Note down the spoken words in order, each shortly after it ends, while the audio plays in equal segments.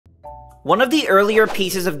One of the earlier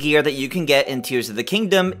pieces of gear that you can get in Tears of the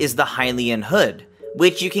Kingdom is the Hylian Hood,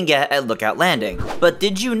 which you can get at Lookout Landing. But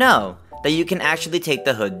did you know that you can actually take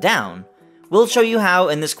the hood down? We'll show you how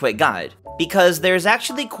in this quick guide, because there's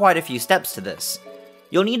actually quite a few steps to this.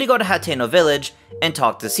 You'll need to go to Hateno Village and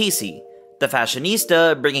talk to Cece, the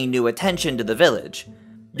fashionista bringing new attention to the village.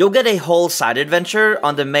 You'll get a whole side adventure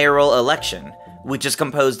on the mayoral election, which is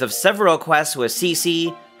composed of several quests with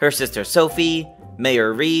Cece, her sister Sophie,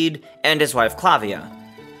 Mayor Reed, and his wife Clavia.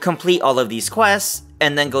 Complete all of these quests,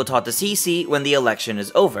 and then go talk to Cece when the election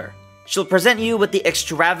is over. She'll present you with the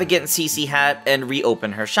extravagant Cece hat and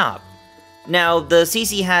reopen her shop. Now, the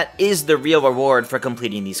Cece hat is the real reward for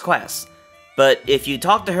completing these quests, but if you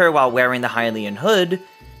talk to her while wearing the Hylian Hood,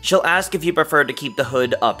 she'll ask if you prefer to keep the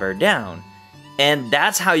hood up or down. And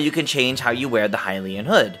that's how you can change how you wear the Hylian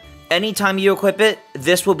Hood. Anytime you equip it,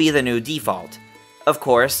 this will be the new default. Of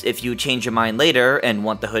course, if you change your mind later and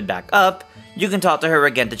want the hood back up, you can talk to her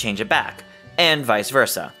again to change it back, and vice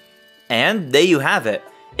versa. And there you have it,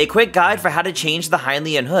 a quick guide for how to change the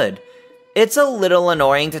Hylian Hood. It's a little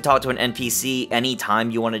annoying to talk to an NPC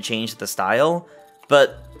anytime you want to change the style,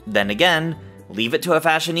 but then again, leave it to a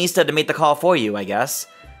fashionista to make the call for you, I guess.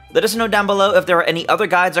 Let us know down below if there are any other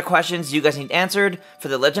guides or questions you guys need answered for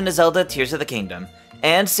The Legend of Zelda Tears of the Kingdom,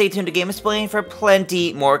 and stay tuned to GameXplain for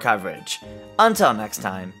plenty more coverage. Until next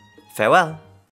time, farewell.